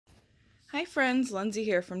Hi friends, Lindsay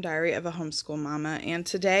here from Diary of a Homeschool Mama, and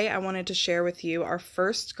today I wanted to share with you our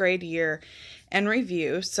first grade year and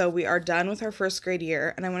review. So we are done with our first grade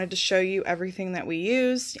year, and I wanted to show you everything that we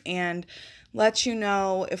used and let you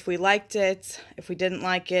know if we liked it, if we didn't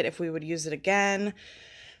like it, if we would use it again.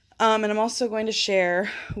 And I'm also going to share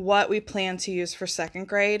what we plan to use for second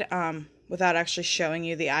grade without actually showing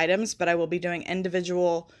you the items, but I will be doing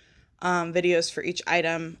individual videos for each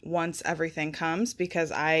item once everything comes,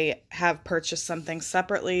 because I have purchased something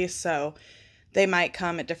separately, so they might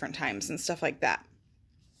come at different times and stuff like that.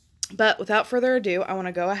 But without further ado, I want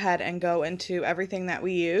to go ahead and go into everything that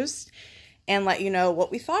we used and let you know what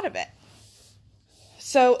we thought of it.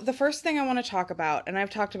 So the first thing I want to talk about, and I've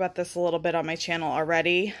talked about this a little bit on my channel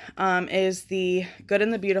already, is the Good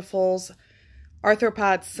and the Beautiful's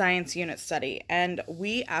Arthropods Science Unit Study, and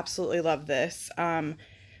we absolutely love this.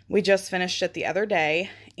 We just finished it the other day,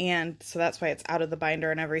 and so that's why it's out of the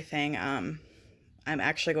binder and everything. I'm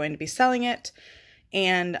actually going to be selling it,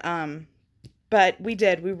 and but we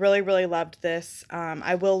really loved this.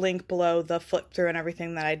 I will link below the flip through and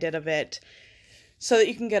everything that I did of it so that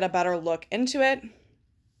you can get a better look into it.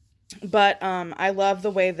 But I love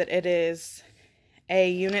the way that it is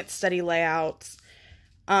a unit study layout.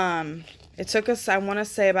 It took us, I want to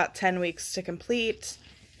say, about 10 weeks to complete,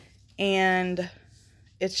 and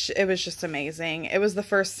it was just amazing. It was the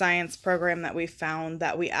first science program that we found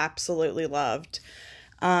that we absolutely loved.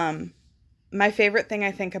 My favorite thing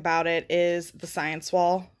I think about it is the science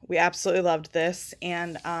wall. We absolutely loved this,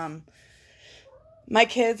 and my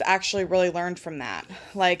kids actually really learned from that.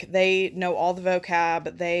 Like, they know all the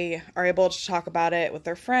vocab, they are able to talk about it with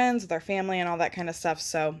their friends, with their family, and all that kind of stuff.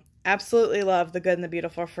 So absolutely love the Good and the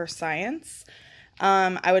Beautiful for science.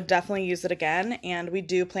 I would definitely use it again, and we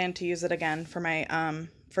do plan to use it again for my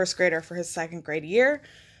first grader for his second grade year.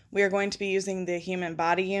 We are going to be using the human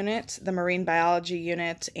body unit, the marine biology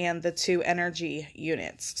unit, and the 2 energy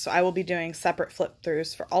units. So I will be doing separate flip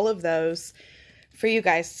throughs for all of those for you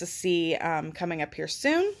guys to see coming up here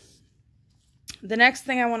soon. The next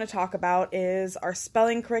thing I want to talk about is our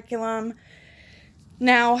spelling curriculum.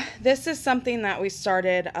 Now, this is something that we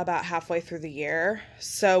started about halfway through the year,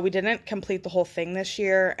 so we didn't complete the whole thing this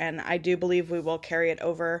year, and I do believe we will carry it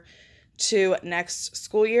over to next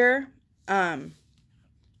school year. And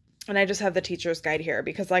I just have the teacher's guide here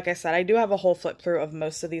because, like I said, I do have a whole flip through of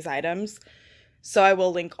most of these items, so I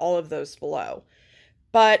will link all of those below.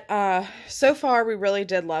 But so far, we really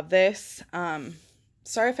did love this.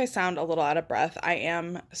 Sorry if I sound a little out of breath. I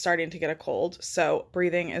am starting to get a cold, so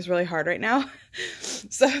breathing is really hard right now.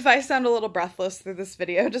 So if I sound a little breathless through this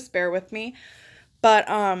video, just bear with me. But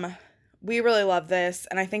we really love this,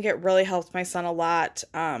 and I think it really helped my son a lot,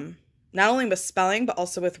 not only with spelling, but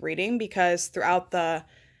also with reading, because throughout the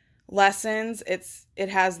lessons, it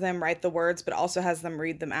has them write the words, but also has them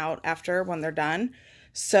read them out after when they're done.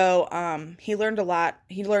 So he learned a lot.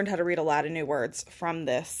 He learned how to read a lot of new words from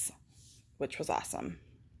this, which was awesome.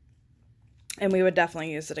 And we would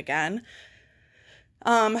definitely use it again.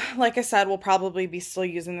 Like I said, we'll probably be still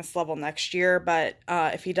using this level next year, but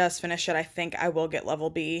if he does finish it, I think I will get level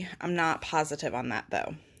B. I'm not positive on that,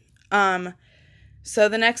 though. So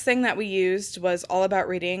the next thing that we used was All About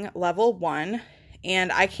Reading Level 1,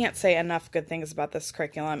 and I can't say enough good things about this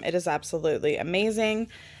curriculum. It is absolutely amazing.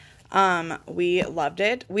 We loved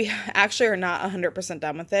it. We actually are not 100%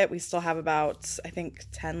 done with it. We still have about, I think,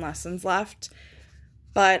 10 lessons left,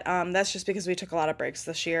 but that's just because we took a lot of breaks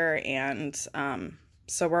this year, and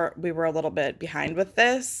so we were a little bit behind with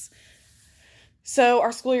this. So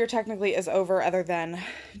our school year technically is over, other than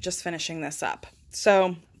just finishing this up.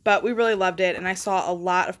 So, but we really loved it, and I saw a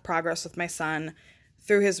lot of progress with my son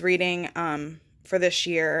through his reading for this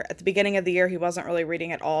year. At the beginning of the year, he wasn't really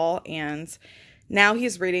reading at all, and now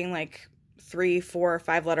he's reading like 3, 4,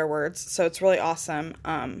 5 letter words, so it's really awesome.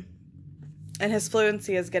 And his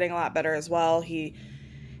fluency is getting a lot better as well. He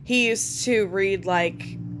used to read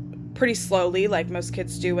like pretty slowly, like most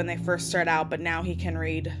kids do when they first start out, but now he can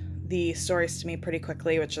read the stories to me pretty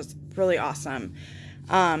quickly, which is really awesome.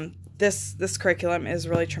 This curriculum is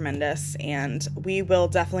really tremendous, and we will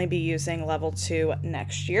definitely be using level 2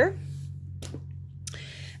 next year.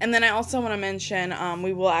 And then I also want to mention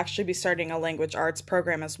we will actually be starting a language arts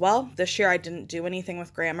program as well. This year I didn't do anything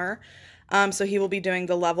with grammar, so he will be doing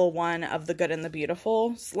the level 1 of the Good and the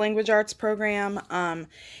Beautiful language arts program. And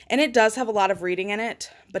it does have a lot of reading in it,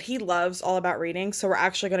 but he loves All About Reading, so we're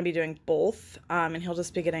actually going to be doing both, and he'll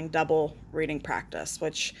just be getting double reading practice,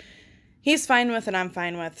 which he's fine with and I'm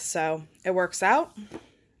fine with, so it works out.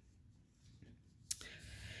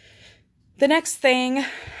 The next thing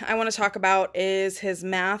I want to talk about is his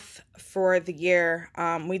math for the year.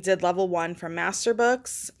 We did level 1 from Master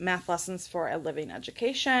Books, Math Lessons for a Living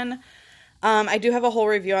Education. I do have a whole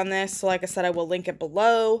review on this, so like I said, I will link it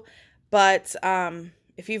below. But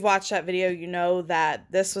if you've watched that video, you know that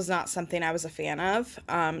this was not something I was a fan of.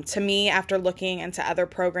 To me, after looking into other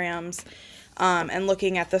programs and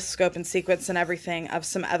looking at the scope and sequence and everything of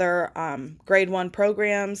some other grade 1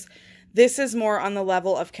 programs, this is more on the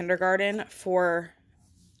level of kindergarten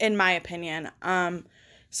in my opinion.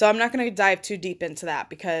 So I'm not going to dive too deep into that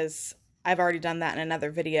because I've already done that in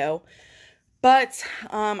another video. But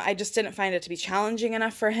I just didn't find it to be challenging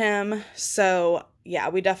enough for him. So yeah,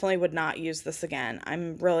 we definitely would not use this again.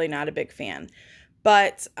 I'm really not a big fan.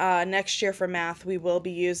 But next year for math, we will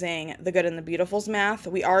be using the Good and the Beautiful's math.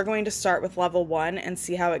 We are going to start with level 1 and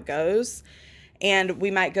see how it goes. And we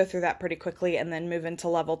might go through that pretty quickly and then move into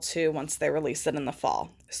level 2 once they release it in the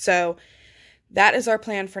fall. So that is our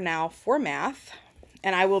plan for now for math.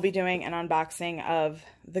 And I will be doing an unboxing of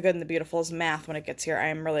the Good and the Beautiful's math when it gets here. I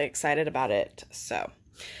am really excited about it.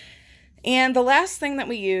 And the last thing that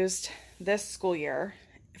we used this school year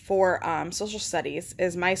for social studies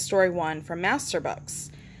is My Story 1 from Master Books.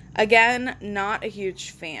 Again, not a huge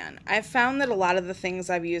fan. I've found that a lot of the things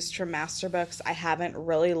I've used from Master Books I haven't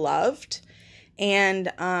really loved.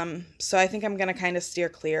 And so I think I'm going to kind of steer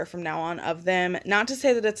clear from now on of them. Not to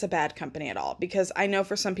say that it's a bad company at all, because I know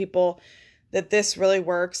for some people that this really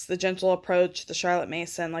works. The Gentle Approach, the Charlotte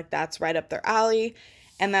Mason, like that's right up their alley,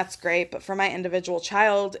 and that's great. But for my individual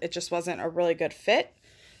child, it just wasn't a really good fit.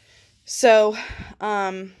 So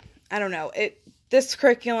I don't know. This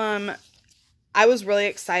curriculum, I was really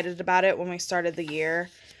excited about it when we started the year.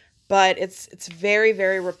 But it's very,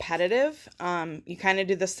 very repetitive. You kind of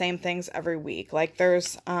do the same things every week. Like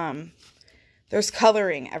there's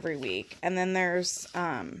coloring every week. And then there's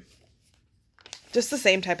just the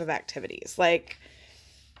same type of activities. Like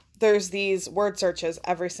there's these word searches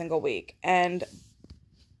every single week. And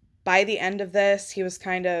by the end of this, he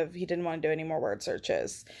didn't want to do any more word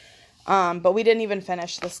searches. But we didn't even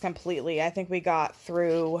finish this completely. I think we got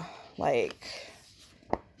through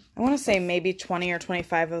I want to say maybe 20 or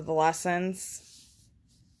 25 of the lessons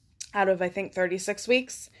out of, I think, 36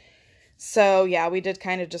 weeks. So, yeah, we did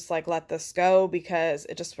kind of just, let this go because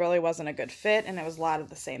it just really wasn't a good fit, and it was a lot of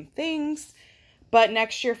the same things. But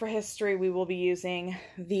next year for history, we will be using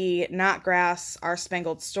the Not Grass, Our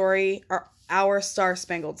Spangled Story, or Our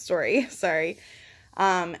Star-Spangled Story, sorry.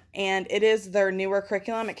 And it is their newer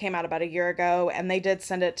curriculum. It came out about a year ago, and they did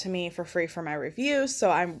send it to me for free for my review. So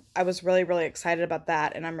I was really, really excited about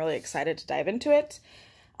that, and I'm really excited to dive into it.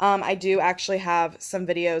 I do actually have some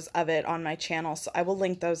videos of it on my channel, so I will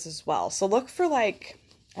link those as well. So look for I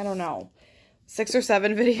don't know, 6 or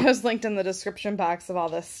 7 videos linked in the description box of all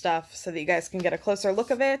this stuff so that you guys can get a closer look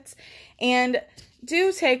of it. And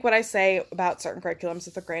do take what I say about certain curriculums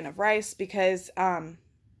with a grain of rice, because,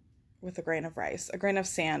 with a grain of rice, a grain of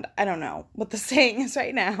sand. I don't know what the saying is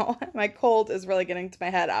right now. My cold is really getting to my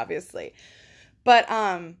head, obviously. But,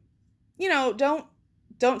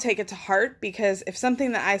 don't take it to heart, because if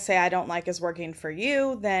something that I say I don't like is working for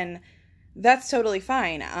you, then that's totally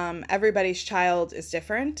fine. Everybody's child is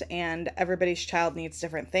different, and everybody's child needs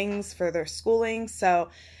different things for their schooling. So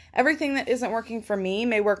everything that isn't working for me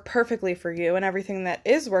may work perfectly for you, and everything that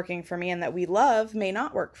is working for me and that we love may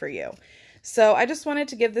not work for you. So I just wanted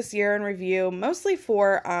to give this year in review, mostly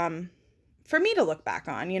for me to look back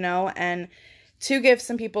on, and to give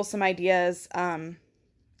some people some ideas and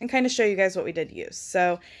kind of show you guys what we did use.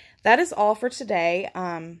 So that is all for today.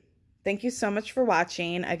 Thank you so much for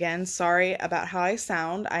watching. Again, sorry about how I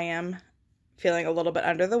sound. I am feeling a little bit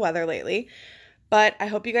under the weather lately. But I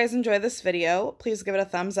hope you guys enjoy this video. Please give it a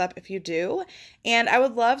thumbs up if you do. And I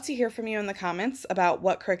would love to hear from you in the comments about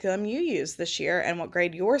what curriculum you used this year and what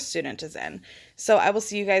grade your student is in. So I will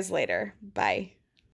see you guys later. Bye.